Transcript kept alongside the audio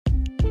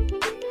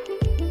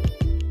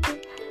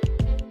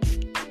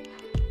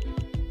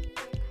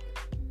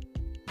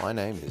My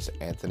name is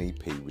Anthony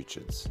P.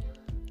 Richards.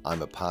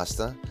 I'm a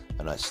pastor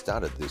and I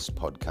started this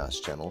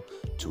podcast channel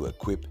to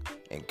equip,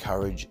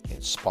 encourage,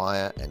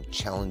 inspire and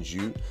challenge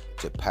you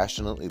to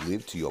passionately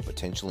live to your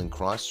potential in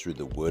Christ through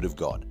the Word of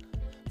God.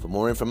 For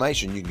more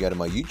information, you can go to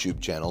my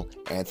YouTube channel,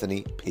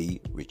 Anthony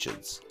P.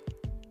 Richards.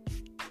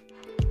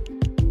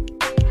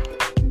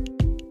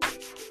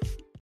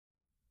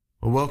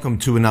 Well, welcome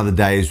to another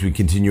day as we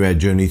continue our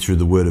journey through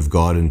the Word of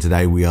God. And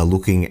today we are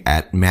looking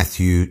at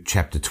Matthew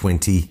chapter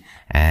 20.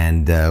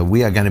 And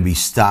we are going to be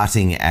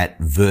starting at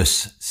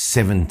verse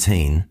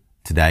 17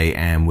 today.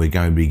 And we're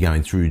going to be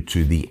going through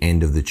to the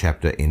end of the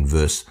chapter in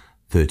verse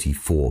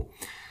 34.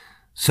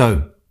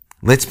 So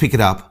let's pick it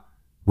up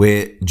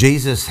where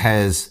Jesus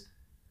has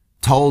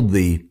told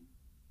the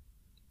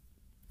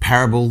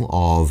parable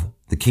of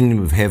the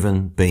kingdom of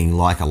heaven being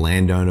like a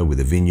landowner with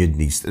a vineyard.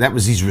 That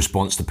was his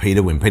response to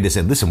Peter when Peter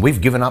said, listen, we've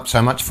given up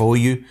so much for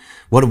you.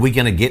 What are we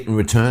going to get in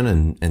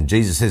return? And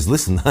Jesus says,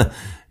 listen,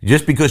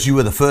 just because you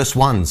were the first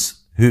ones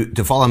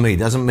to follow me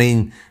doesn't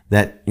mean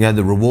that,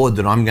 the reward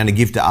that I'm going to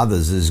give to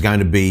others is going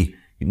to be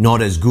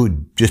not as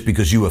good just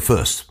because you were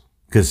first.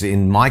 Because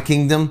in my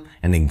kingdom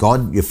and in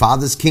God, your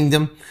Father's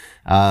kingdom,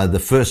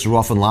 the first are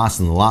often last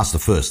and the last are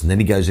first. And then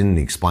he goes in and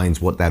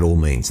explains what that all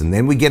means. And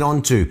then we get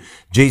on to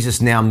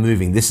Jesus now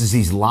moving. This is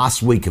his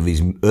last week of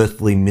his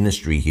earthly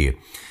ministry here.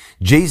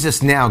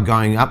 Jesus now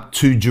going up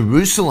to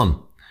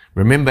Jerusalem.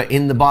 Remember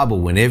in the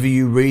Bible, whenever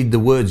you read the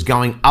words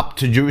going up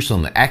to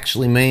Jerusalem, it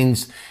actually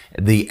means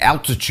the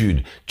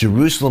altitude.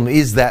 Jerusalem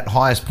is that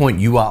highest point.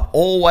 You are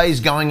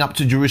always going up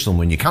to Jerusalem.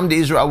 When you come to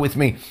Israel with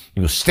me,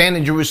 you'll stand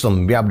in Jerusalem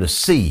and be able to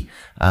see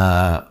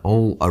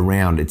all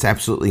around. It's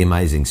absolutely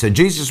amazing. So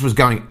Jesus was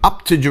going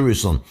up to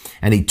Jerusalem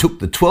and he took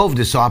the 12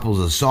 disciples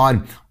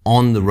aside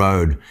on the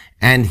road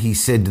and he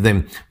said to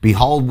them,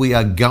 behold, we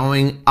are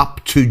going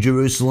up to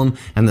Jerusalem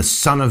and the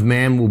Son of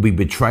Man will be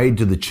betrayed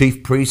to the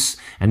chief priests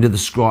and to the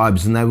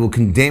scribes and they will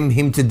condemn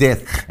him to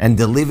death and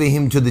deliver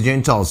him to the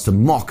Gentiles to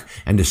mock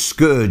and to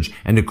scourge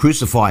and to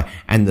crucify,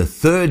 and the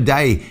third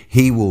day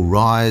he will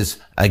rise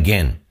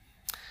again.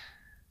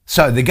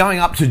 So they're going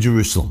up to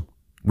Jerusalem,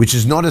 which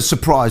is not a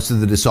surprise to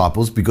the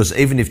disciples because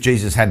even if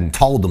Jesus hadn't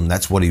told them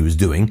that's what he was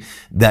doing,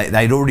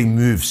 they'd already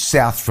moved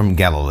south from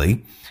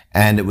Galilee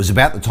and it was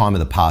about the time of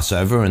the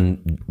Passover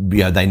and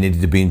they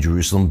needed to be in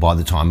Jerusalem by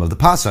the time of the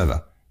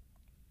Passover.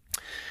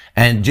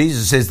 And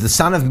Jesus says the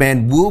Son of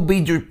Man will be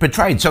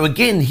betrayed. So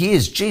again,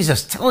 here's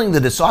Jesus telling the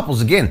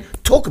disciples again,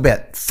 talk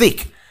about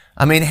thick.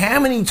 I mean, how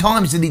many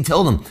times did he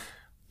tell them,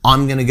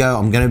 I'm going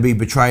to be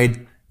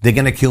betrayed. They're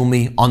going to kill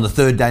me. On the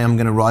third day, I'm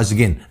going to rise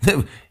again.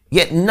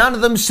 Yet none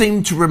of them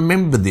seem to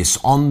remember this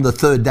on the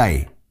third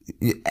day.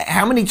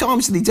 How many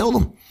times did he tell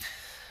them?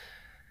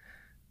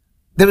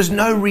 There was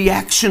no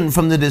reaction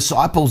from the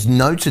disciples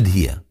noted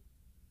here,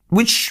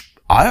 which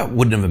I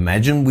wouldn't have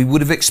imagined. We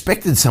would have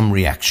expected some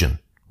reaction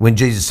when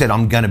Jesus said,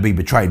 I'm going to be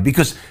betrayed,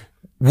 because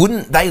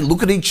wouldn't they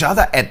look at each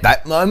other at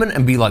that moment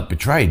and be like,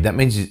 betrayed? That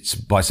means it's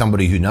by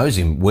somebody who knows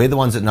him. We're the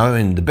ones that know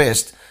him the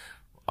best.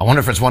 I wonder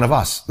if it's one of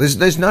us.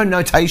 There's no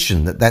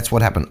notation that that's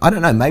what happened. I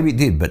don't know. Maybe it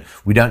did, but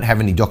we don't have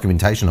any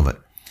documentation of it.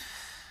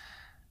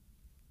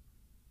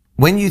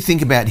 When you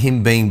think about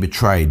him being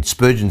betrayed,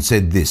 Spurgeon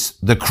said this,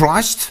 the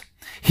Christ,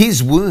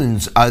 his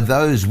wounds are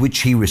those which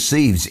he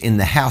receives in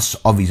the house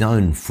of his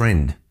own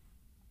friend.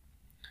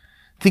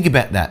 Think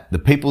about that. The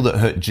people that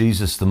hurt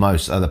Jesus the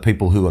most are the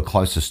people who are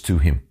closest to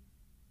him.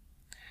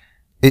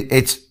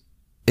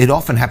 It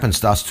often happens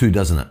to us too,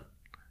 doesn't it?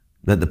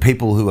 That the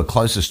people who are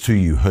closest to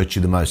you hurt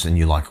you the most and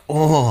you're like,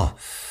 oh,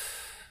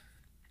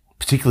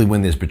 particularly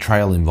when there's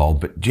betrayal involved.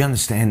 But do you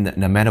understand that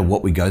no matter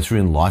what we go through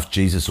in life,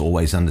 Jesus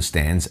always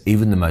understands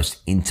even the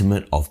most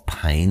intimate of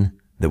pain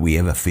that we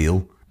ever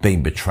feel,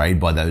 being betrayed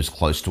by those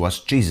close to us.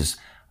 Jesus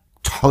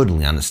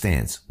totally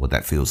understands what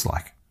that feels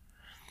like.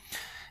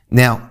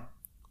 Now,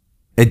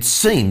 it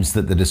seems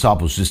that the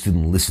disciples just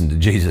didn't listen to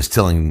Jesus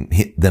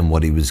telling them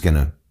what he was going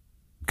to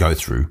go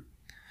through.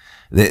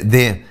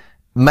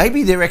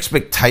 Maybe their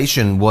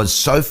expectation was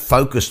so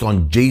focused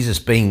on Jesus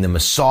being the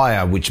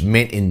Messiah, which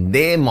meant in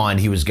their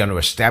mind he was going to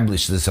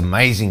establish this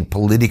amazing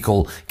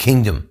political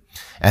kingdom.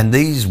 And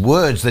these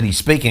words that he's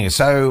speaking are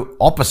so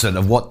opposite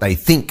of what they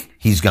think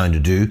he's going to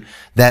do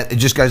that it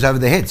just goes over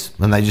their heads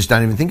and they just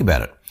don't even think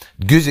about it.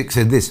 Guzik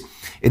said this,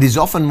 it is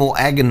often more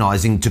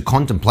agonizing to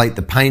contemplate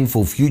the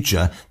painful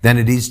future than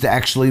it is to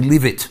actually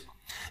live it.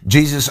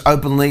 Jesus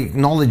openly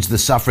acknowledged the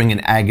suffering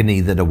and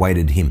agony that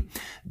awaited him.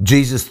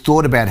 Jesus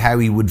thought about how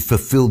he would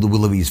fulfill the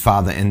will of his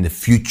Father in the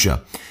future.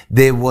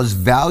 There was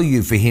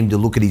value for him to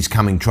look at his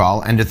coming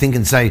trial and to think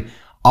and say,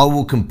 I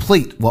will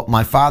complete what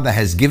my Father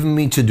has given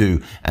me to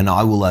do and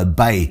I will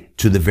obey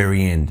to the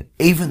very end,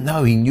 even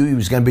though he knew he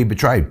was going to be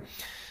betrayed.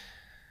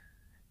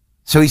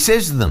 So he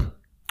says to them,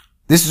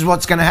 this is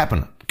what's going to happen.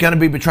 I'm going to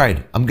be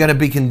betrayed. I'm going to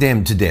be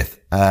condemned to death.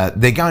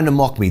 They're going to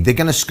mock me. They're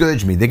going to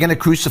scourge me. They're going to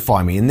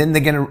crucify me. And then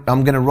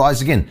I'm going to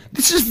rise again.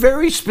 This is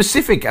very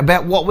specific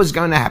about what was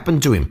going to happen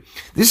to him.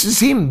 This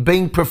is him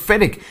being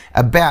prophetic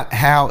about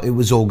how it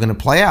was all going to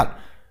play out.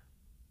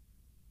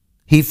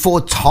 He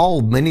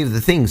foretold many of the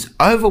things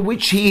over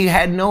which he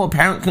had no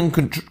apparent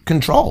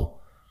control.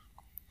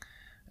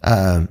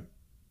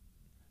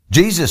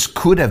 Jesus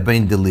could have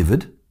been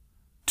delivered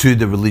to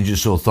the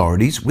religious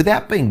authorities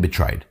without being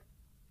betrayed.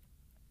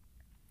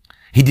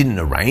 He didn't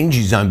arrange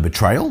his own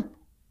betrayal,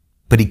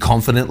 but he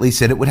confidently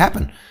said it would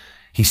happen.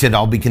 He said,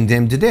 I'll be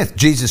condemned to death.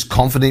 Jesus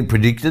confidently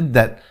predicted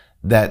that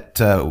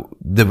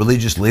the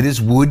religious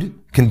leaders would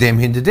condemn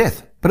him to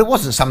death, but it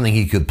wasn't something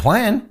he could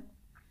plan.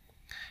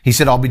 He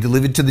said, I'll be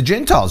delivered to the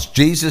Gentiles.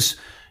 Jesus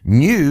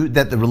knew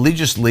that the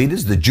religious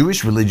leaders, the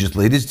Jewish religious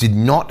leaders, did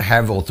not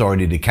have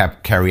authority to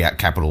carry out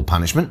capital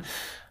punishment,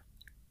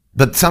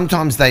 but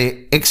sometimes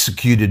they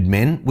executed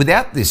men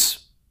without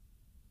this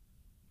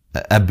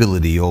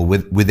ability or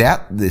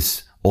without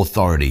this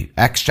authority.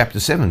 Acts chapter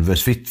 7,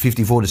 verse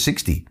 54 to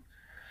 60.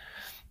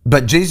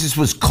 But Jesus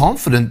was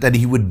confident that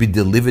he would be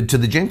delivered to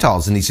the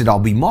Gentiles. And he said, I'll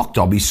be mocked,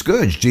 I'll be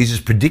scourged. Jesus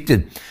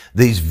predicted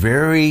these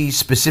very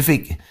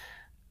specific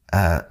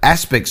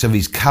aspects of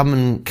his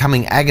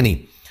coming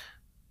agony,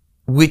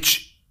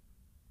 which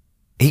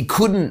he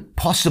couldn't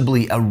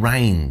possibly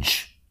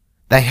arrange.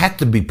 They had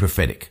to be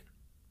prophetic.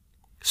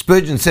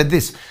 Spurgeon said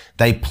this,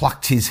 they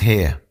plucked his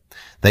hair,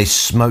 they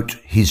smote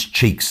his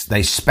cheeks,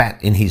 they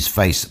spat in his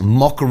face.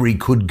 Mockery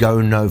could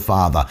go no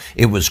farther.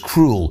 It was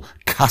cruel,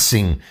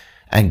 cussing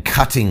and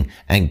cutting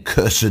and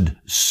cursed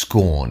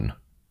scorn.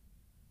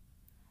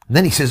 And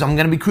then he says, I'm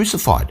going to be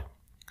crucified.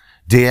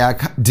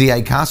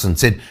 D.A. Carson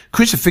said,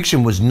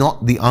 crucifixion was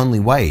not the only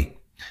way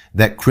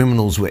that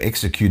criminals were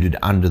executed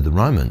under the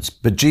Romans,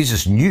 but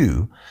Jesus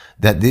knew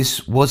that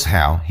this was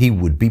how he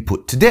would be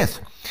put to death.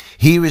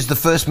 Here is the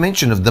first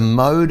mention of the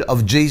mode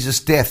of Jesus'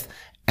 death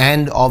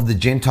and of the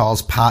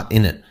Gentiles' part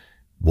in it.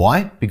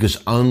 Why?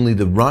 Because only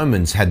the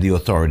Romans had the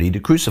authority to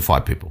crucify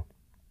people.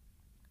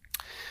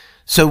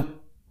 So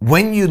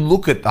when you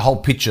look at the whole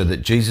picture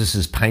that Jesus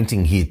is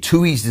painting here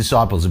to his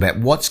disciples about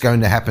what's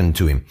going to happen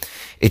to him,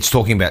 it's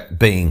talking about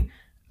being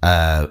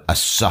a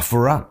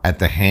sufferer at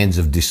the hands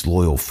of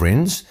disloyal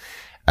friends,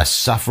 a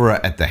sufferer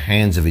at the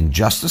hands of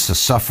injustice, a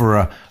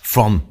sufferer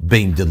from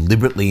being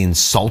deliberately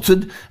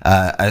insulted,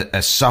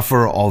 a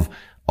sufferer of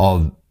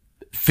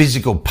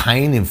physical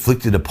pain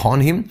inflicted upon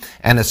him,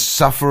 and a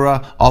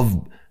sufferer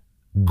of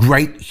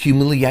great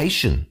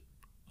humiliation,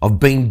 of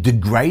being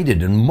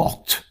degraded and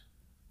mocked.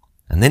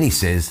 And then he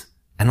says,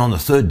 and on the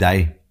third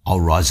day,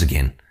 I'll rise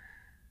again.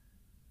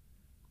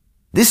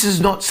 This is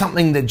not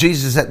something that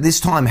Jesus at this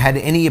time had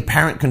any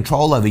apparent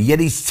control over, yet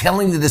he's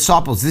telling the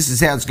disciples this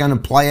is how it's going to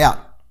play out.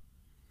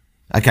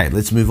 Okay,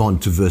 let's move on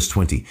to verse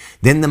 20.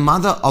 Then the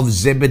mother of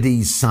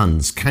Zebedee's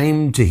sons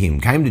came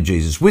to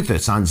Jesus with her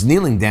sons,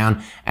 kneeling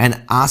down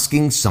and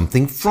asking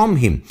something from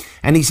him.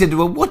 And he said to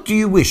her, what do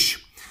you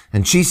wish?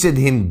 And she said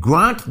to him,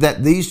 grant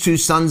that these two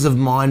sons of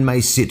mine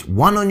may sit,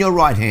 one on your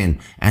right hand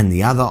and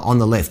the other on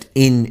the left,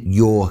 in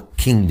your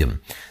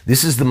kingdom.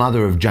 This is the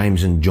mother of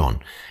James and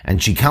John.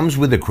 And she comes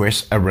with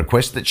a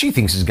request that she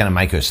thinks is going to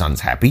make her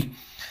sons happy.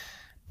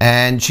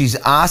 And she's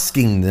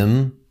asking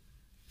them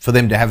for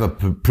them to have a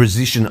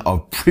position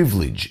of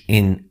privilege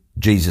in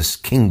Jesus'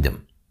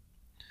 kingdom.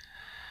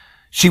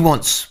 She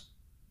wants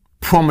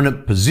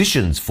prominent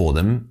positions for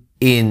them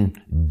in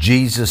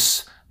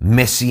Jesus'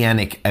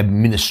 messianic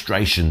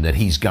administration that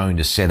he's going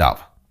to set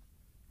up.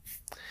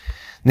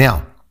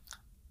 Now,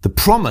 the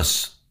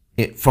promise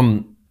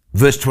from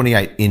verse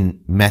 28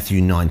 in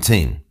Matthew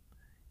 19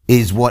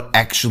 is what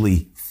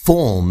actually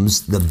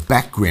forms the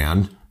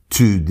background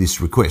to this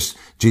request.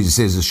 Jesus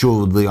says,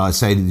 assuredly I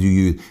say to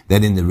you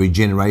that in the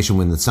regeneration,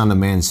 when the Son of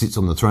Man sits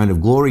on the throne of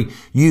glory,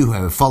 you who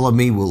have followed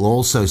me will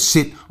also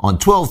sit on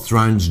 12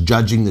 thrones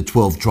judging the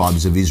 12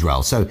 tribes of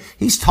Israel. So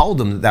he's told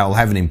them that they'll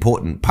have an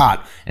important part.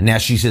 And now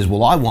she says,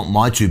 well, I want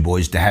my two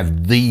boys to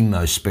have the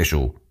most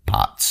special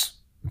parts.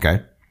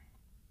 Okay.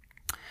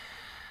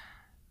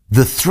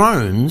 The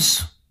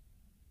thrones,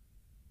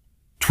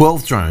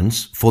 12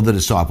 thrones for the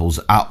disciples,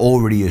 are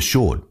already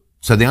assured.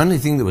 So the only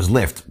thing that was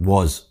left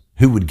was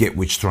who would get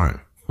which throne.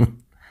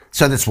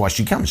 So that's why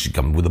she comes. She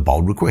comes with a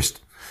bold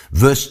request.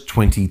 Verse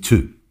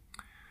 22.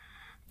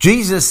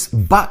 Jesus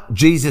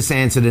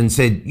answered and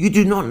said, you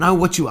do not know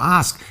what you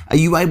ask. Are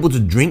you able to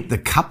drink the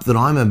cup that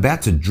I am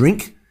about to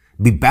drink?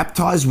 Be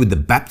baptized with the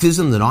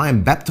baptism that I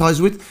am baptized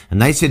with? And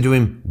they said to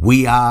him,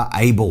 we are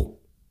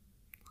able.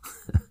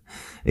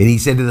 And he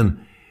said to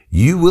them,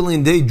 you will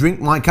indeed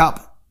drink my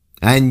cup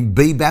and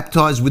be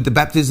baptized with the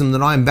baptism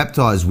that I am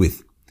baptized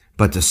with.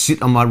 But to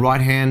sit on my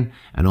right hand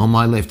and on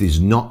my left is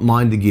not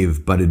mine to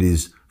give, but it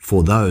is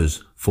for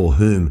those for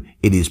whom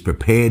it is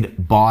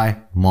prepared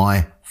by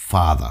my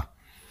Father.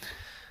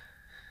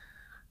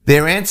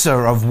 Their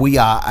answer of we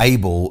are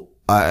able,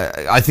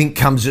 I think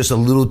comes just a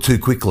little too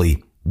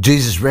quickly.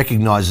 Jesus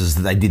recognizes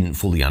that they didn't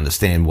fully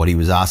understand what he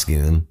was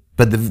asking them,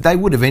 but they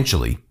would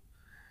eventually.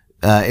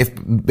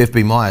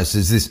 F.B. Meyer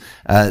says this,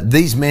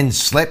 these men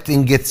slept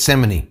in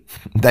Gethsemane.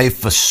 They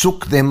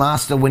forsook their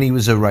master when he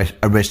was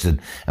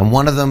arrested, and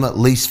one of them at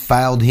least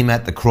failed him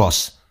at the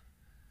cross.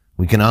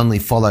 We can only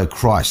follow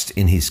Christ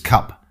in his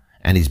cup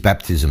and his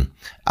baptism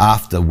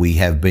after we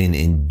have been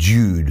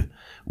endued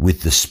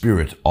with the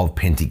Spirit of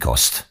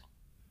Pentecost,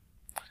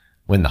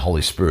 when the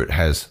Holy Spirit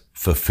has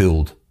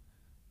fulfilled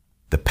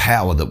the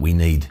power that we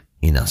need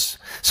in us.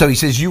 So he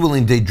says, you will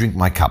indeed drink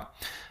my cup.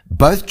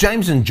 Both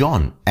James and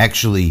John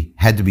actually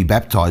had to be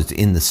baptized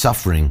in the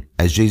suffering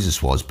as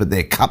Jesus was, but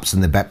their cups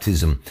and their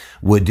baptism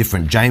were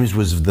different. James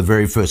was the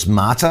very first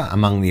martyr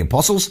among the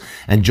apostles,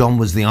 and John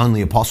was the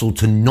only apostle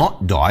to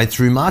not die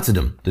through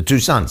martyrdom, the two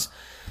sons.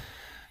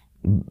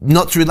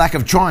 Not through lack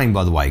of trying,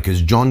 by the way,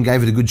 because John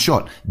gave it a good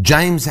shot.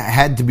 James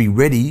had to be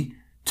ready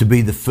to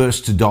be the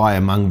first to die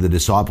among the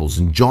disciples,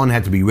 and John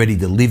had to be ready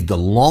to live the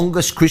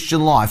longest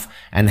Christian life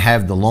and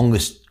have the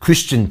longest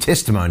Christian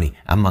testimony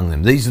among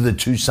them. These are the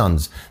two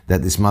sons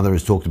that this mother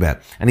has talked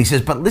about. And he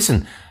says, but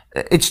listen,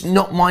 it's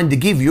not mine to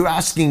give. You're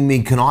asking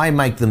me, can I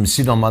make them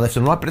sit on my left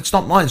and right? But it's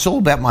not mine. It's all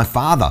about my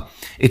Father.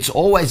 It's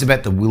always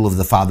about the will of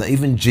the Father.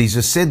 Even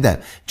Jesus said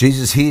that.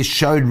 Jesus here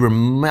showed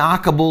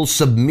remarkable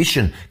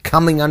submission,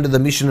 coming under the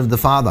mission of the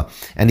Father.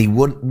 And he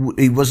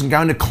wasn't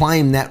going to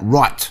claim that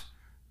right.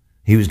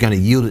 He was going to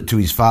yield it to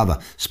his Father.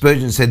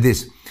 Spurgeon said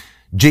this,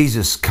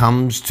 Jesus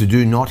comes to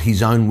do not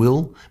his own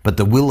will, but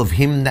the will of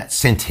him that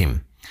sent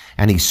him.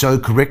 And he so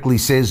correctly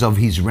says of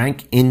his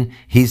rank in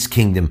his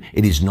kingdom,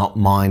 it is not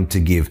mine to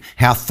give.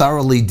 How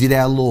thoroughly did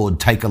our Lord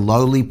take a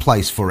lowly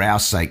place for our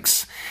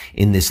sakes.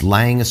 In this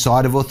laying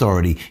aside of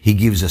authority, he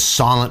gives a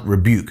silent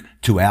rebuke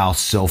to our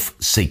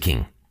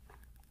self-seeking.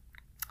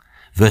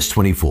 Verse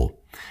 24.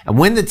 And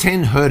when the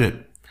 10 heard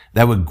it,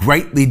 they were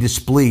greatly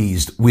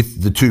displeased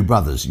with the two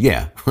brothers.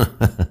 Yeah,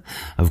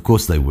 of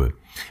course they were.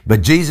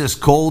 But Jesus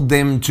called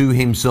them to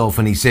himself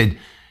and he said,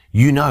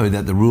 you know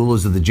that the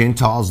rulers of the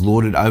Gentiles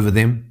lord it over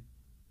them,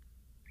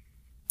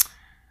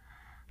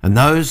 and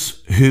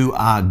those who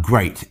are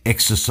great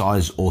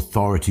exercise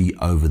authority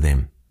over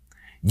them.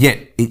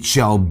 Yet it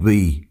shall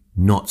be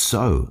not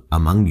so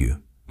among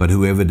you, but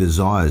whoever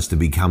desires to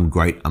become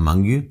great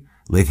among you,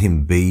 let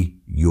him be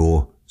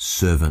your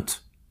servant.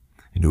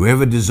 And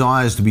whoever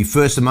desires to be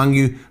first among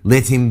you,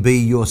 let him be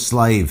your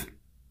slave.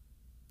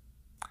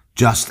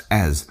 Just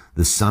as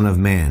the Son of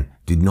Man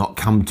did not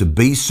come to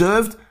be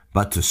served,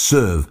 but to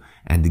serve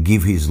and to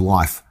give his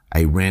life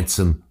a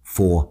ransom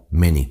for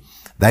many.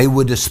 They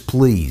were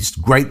displeased,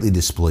 greatly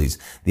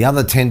displeased. The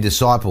other 10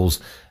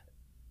 disciples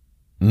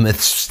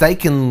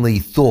mistakenly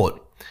thought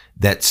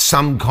that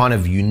some kind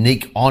of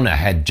unique honor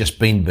had just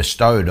been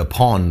bestowed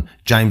upon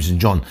James and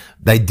John.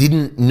 They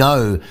didn't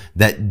know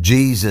that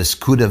Jesus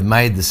could have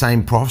made the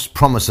same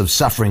promise of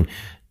suffering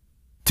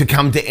to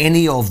come to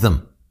any of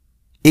them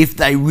if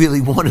they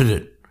really wanted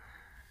it.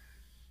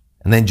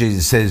 And then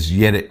Jesus says,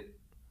 yet it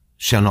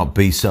shall not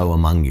be so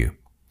among you.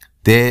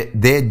 Their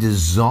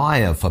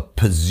desire for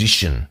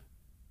position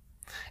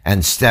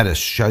and status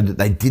showed that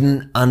they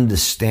didn't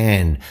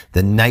understand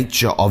the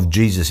nature of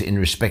Jesus in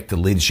respect to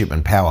leadership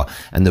and power.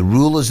 And the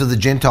rulers of the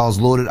Gentiles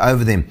lorded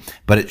over them,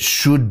 but it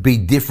should be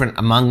different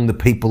among the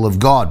people of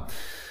God.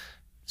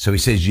 So he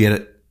says, yet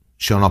it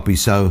shall not be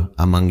so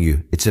among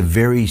you. It's a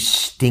very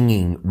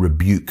stinging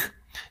rebuke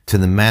to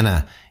the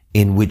manner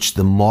in which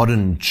the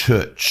modern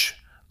church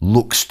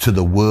looks to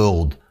the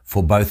world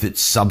for both its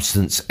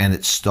substance and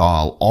its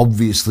style.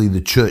 Obviously,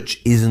 the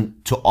church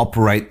isn't to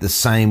operate the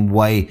same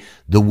way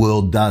the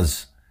world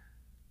does.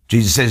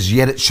 Jesus says,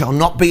 yet it shall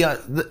not be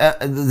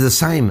the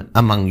same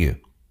among you.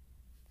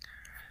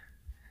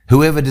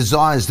 Whoever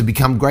desires to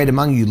become great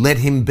among you, let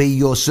him be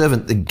your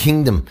servant.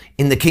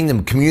 In the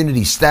kingdom,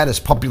 community, status,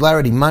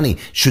 popularity, money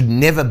should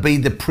never be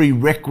the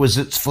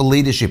prerequisites for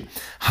leadership.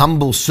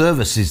 Humble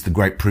service is the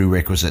great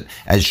prerequisite,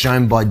 as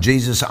shown by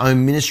Jesus'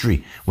 own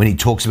ministry when he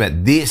talks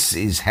about this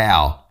is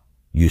how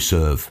you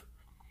serve.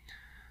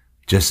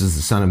 Just as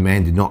the Son of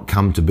Man did not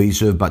come to be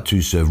served, but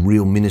to serve.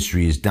 Real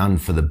ministry is done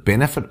for the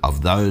benefit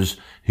of those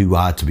who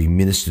are to be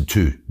ministered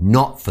to,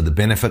 not for the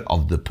benefit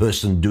of the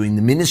person doing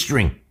the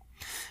ministering.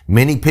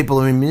 Many people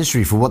are in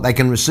ministry for what they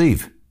can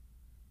receive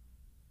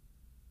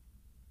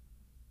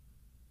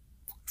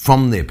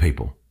from their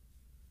people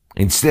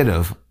instead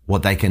of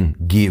what they can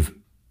give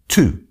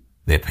to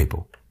their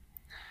people.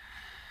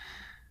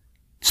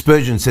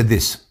 Spurgeon said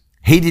this,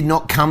 he did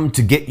not come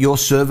to get your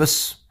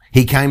service.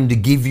 He came to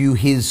give you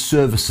his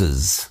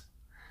services,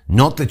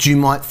 not that you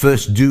might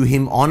first do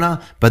him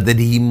honor, but that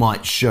he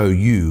might show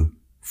you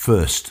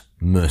first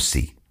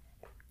mercy.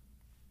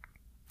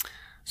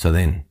 So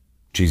then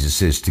Jesus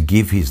says to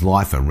give his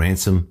life a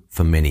ransom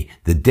for many.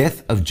 The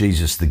death of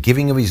Jesus, the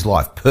giving of his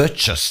life,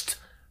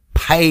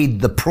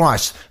 paid the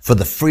price for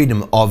the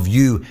freedom of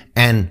you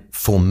and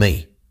for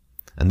me.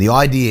 And the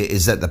idea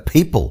is that the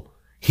people,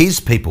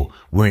 his people,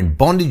 were in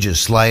bondage as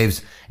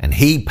slaves, and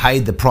he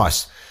paid the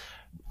price.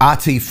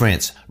 R.T.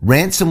 France,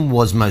 ransom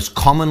was most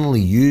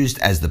commonly used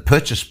as the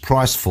purchase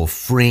price for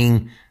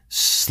freeing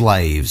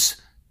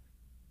slaves.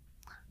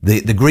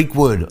 The Greek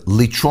word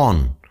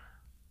litron,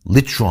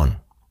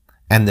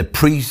 and the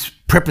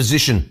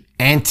preposition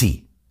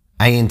anti,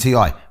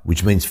 A-N-T-I,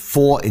 which means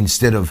for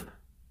instead of,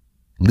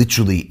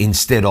 literally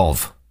instead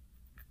of.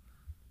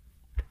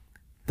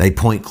 They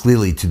point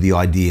clearly to the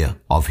idea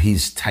of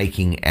his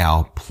taking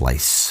our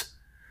place.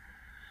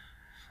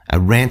 A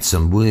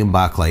ransom, William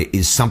Barclay,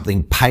 is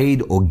something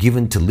paid or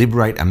given to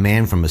liberate a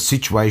man from a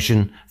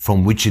situation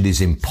from which it is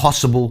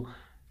impossible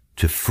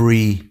to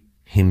free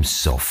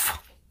himself.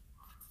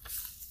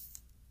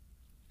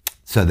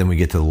 So then we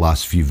get to the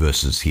last few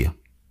verses here.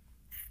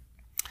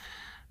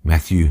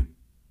 Matthew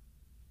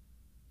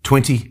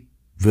 20,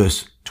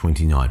 verse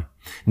 29.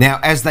 Now,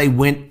 as they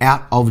went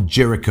out of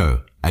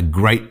Jericho, a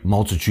great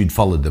multitude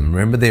followed them.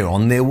 Remember, they're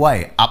on their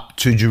way up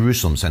to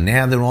Jerusalem. So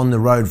now they're on the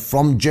road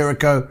from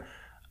Jericho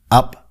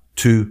up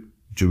to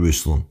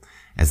Jerusalem.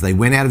 As they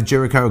went out of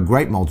Jericho, a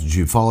great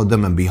multitude followed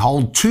them, and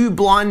behold, 2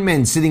 blind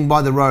men sitting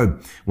by the road,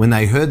 when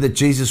they heard that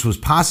Jesus was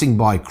passing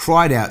by,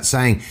 cried out,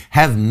 saying,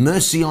 "Have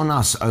mercy on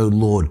us, O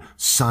Lord,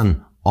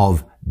 Son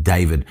of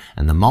David."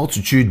 And the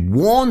multitude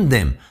warned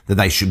them that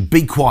they should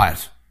be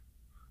quiet.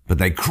 But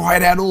they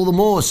cried out all the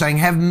more, saying,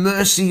 "Have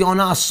mercy on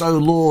us, O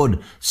Lord,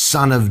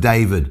 Son of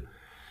David."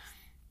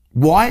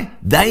 Why?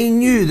 They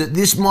knew that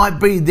this might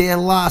be their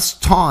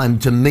last time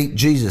to meet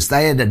Jesus.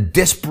 They had a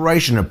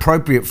desperation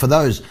appropriate for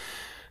those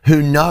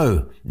who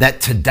know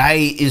that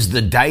today is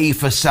the day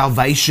for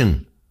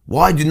salvation.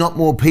 Why do not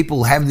more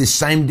people have this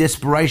same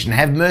desperation?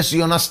 Have mercy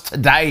on us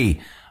today,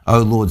 O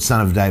Lord,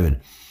 Son of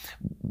David.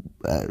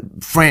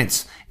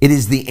 France, it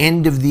is the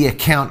end of the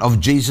account of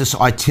Jesus'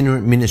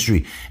 itinerant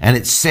ministry, and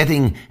its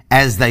setting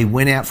as they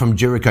went out from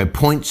Jericho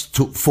points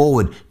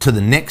forward to the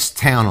next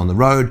town on the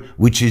road,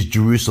 which is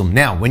Jerusalem.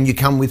 Now, when you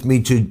come with me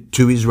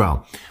to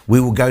Israel, we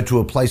will go to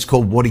a place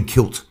called Wadi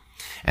Kilt,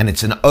 and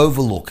it's an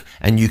overlook,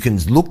 and you can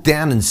look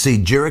down and see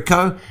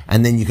Jericho,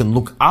 and then you can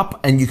look up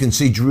and you can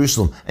see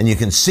Jerusalem, and you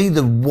can see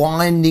the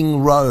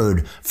winding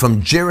road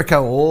from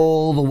Jericho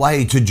all the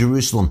way to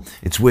Jerusalem.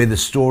 It's where the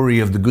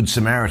story of the Good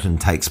Samaritan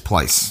takes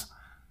place.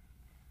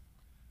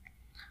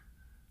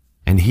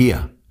 And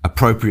here,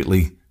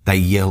 appropriately, they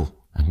yell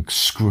and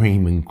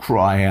scream and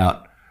cry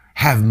out,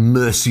 "Have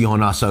mercy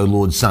on us, O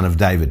Lord, Son of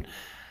David."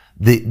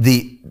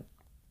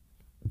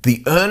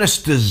 The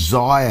earnest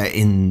desire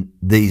in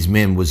these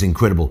men was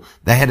incredible.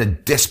 They had a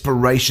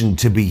desperation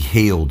to be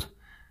healed,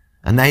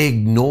 and they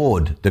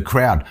ignored the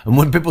crowd. And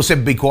when people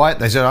said, "Be quiet,"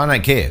 they said, "I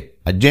don't care.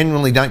 I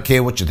genuinely don't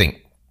care what you think.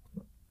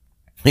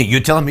 You're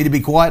telling me to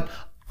be quiet?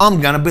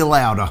 I'm going to be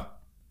louder."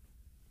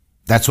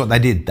 That's what they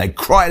did. They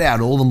cried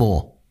out all the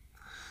more.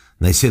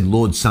 They said,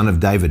 "Lord, Son of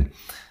David."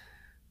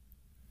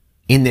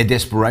 In their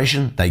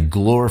desperation, they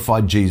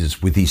glorified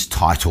Jesus with his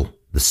title,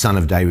 the Son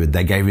of David.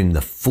 They gave him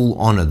the full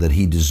honor that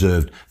he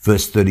deserved.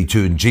 Verse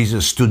 32, and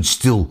Jesus stood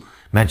still.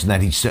 Imagine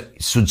that, he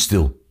stood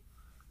still.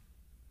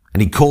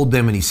 And he called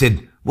them and he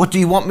said, "What do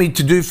you want me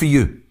to do for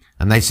you?"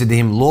 And they said to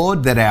him,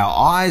 "Lord, that our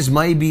eyes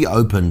may be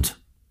opened."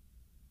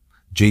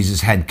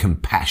 Jesus had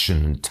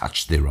compassion and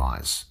touched their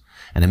eyes.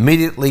 And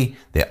immediately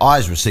their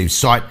eyes received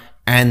sight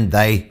and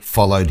they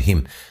followed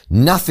him.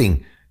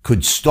 Nothing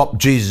could stop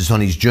Jesus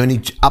on his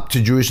journey up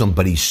to Jerusalem,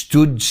 but he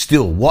stood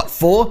still. What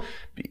for?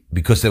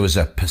 Because there was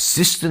a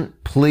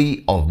persistent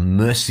plea of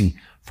mercy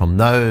from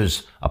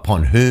those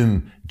upon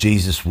whom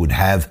Jesus would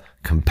have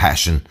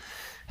compassion.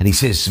 And he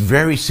says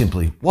very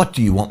simply, "What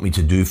do you want me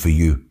to do for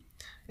you?"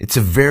 It's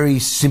a very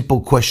simple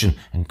question,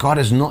 and God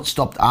has not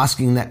stopped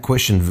asking that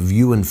question for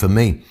you and for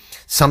me.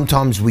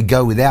 Sometimes we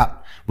go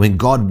without when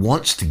God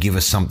wants to give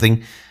us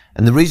something,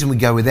 and the reason we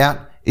go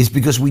without is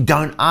because we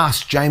don't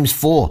ask. James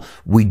 4,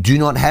 we do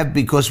not have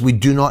because we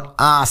do not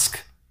ask.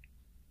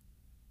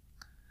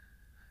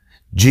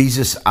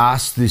 Jesus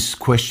asked this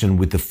question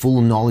with the full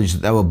knowledge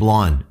that they were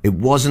blind. It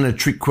wasn't a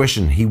trick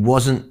question. He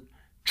wasn't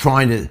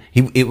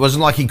it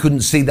wasn't like he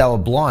couldn't see they were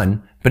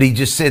blind, but he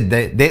just said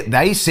that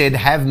they said,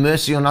 "Have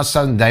mercy on us,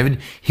 Son of David."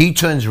 He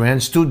turns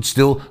around, stood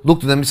still,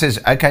 looked at them and says,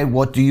 "Okay,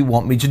 what do you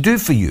want me to do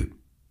for you?"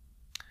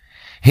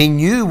 He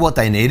knew what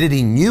they needed.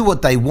 He knew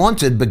what they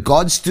wanted, but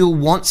God still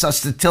wants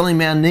us to tell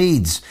him our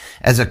needs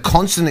as a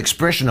constant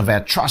expression of our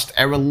trust,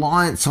 our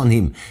reliance on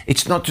him.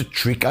 It's not to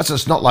trick us.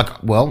 It's not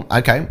like, "Well,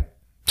 okay,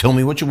 tell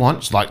me what you want."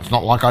 It's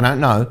not like I don't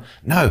know.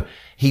 No,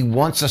 he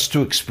wants us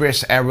to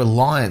express our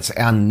reliance,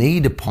 our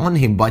need upon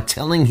him by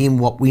telling him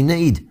what we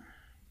need.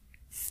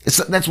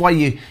 That's why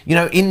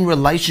in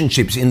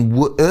relationships,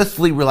 in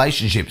earthly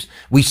relationships,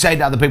 we say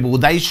to other people, "Well,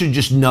 they should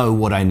just know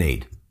what I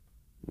need."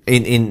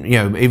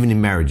 Even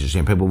in marriages,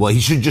 people, "Well, he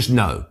should just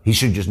know. He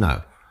should just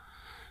know."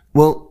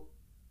 Well,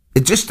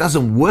 it just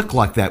doesn't work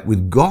like that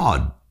with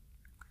God.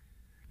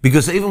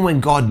 Because even when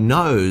God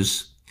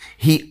knows,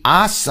 he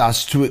asks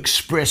us to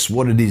express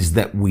what it is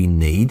that we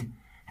need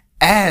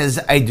as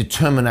a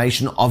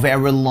determination of our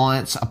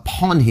reliance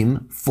upon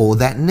him for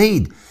that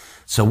need.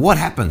 So what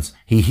happens?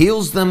 He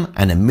heals them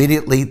and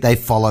immediately they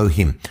follow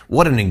him.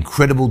 What an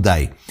incredible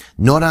day.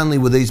 Not only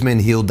were these men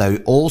healed, they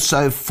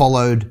also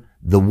followed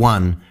the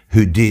one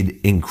who did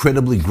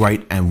incredibly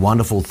great and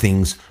wonderful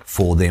things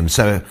for them.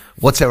 So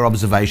what's our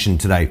observation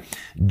today?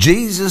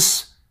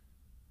 Jesus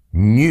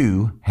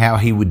knew how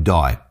he would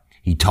die.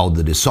 He told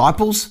the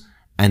disciples,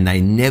 and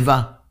they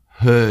never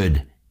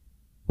heard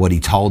what he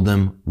told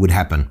them would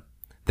happen,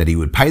 that he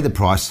would pay the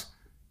price,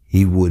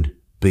 he would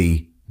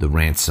be the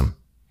ransom.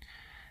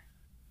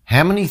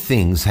 How many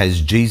things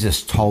has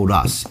Jesus told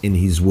us in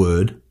his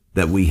word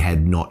that we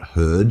had not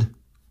heard?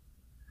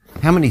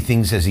 How many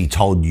things has he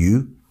told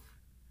you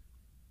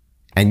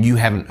and you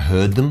haven't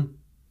heard them?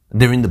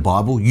 They're in the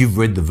Bible. You've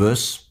read the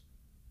verse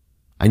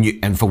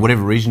and for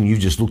whatever reason, you've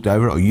just looked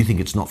over it or you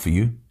think it's not for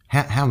you.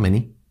 How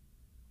many?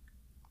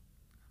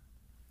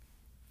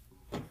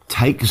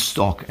 Take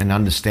stock and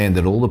understand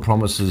that all the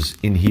promises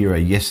in here are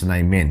yes and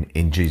amen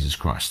in Jesus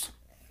Christ.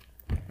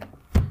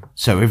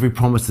 So every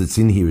promise that's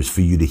in here is for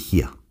you to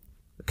hear.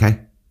 Okay?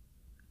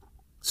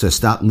 So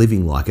start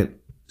living like it.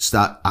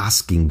 Start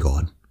asking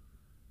God.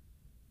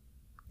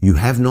 You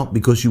have not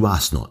because you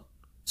ask not.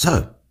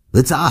 So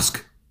let's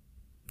ask.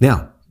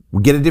 Now,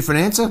 we get a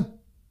different answer.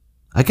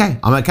 Okay.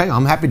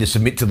 I'm happy to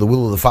submit to the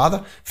will of the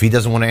Father. If he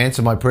doesn't want to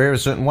answer my prayer a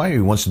certain way, he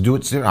wants to do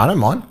it, I don't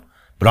mind.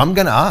 But I'm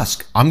going to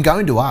ask. I'm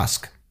going to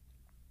ask.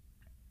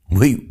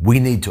 We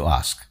need to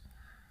ask.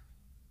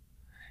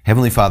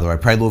 Heavenly Father, I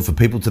pray, Lord, for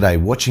people today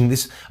watching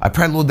this. I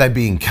pray, Lord, they'd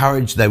be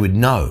encouraged. They would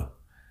know,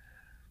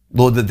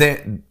 Lord,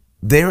 that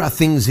there are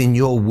things in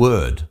your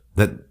word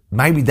that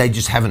maybe they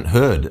just haven't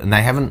heard and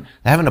they haven't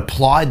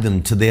applied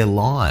them to their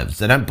lives.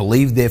 They don't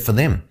believe they're for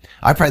them.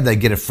 I pray they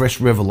get a fresh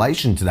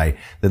revelation today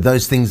that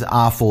those things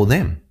are for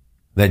them,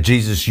 that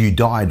Jesus, you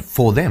died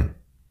for them,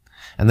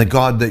 and that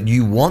God, that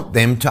you want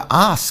them to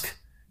ask.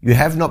 You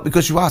have not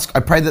because you ask. I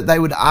pray that they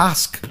would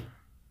ask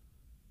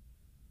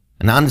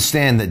and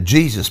understand that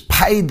Jesus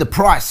paid the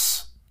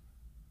price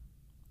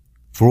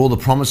for all the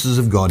promises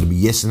of God to be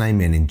yes and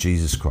amen in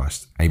Jesus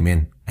Christ.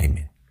 Amen.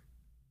 Amen.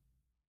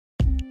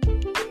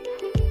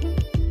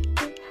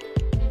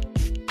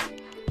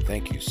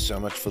 Thank you so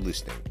much for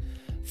listening.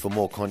 For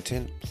more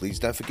content, please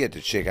don't forget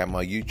to check out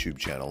my YouTube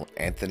channel,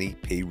 Anthony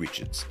P.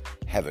 Richards.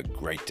 Have a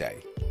great day.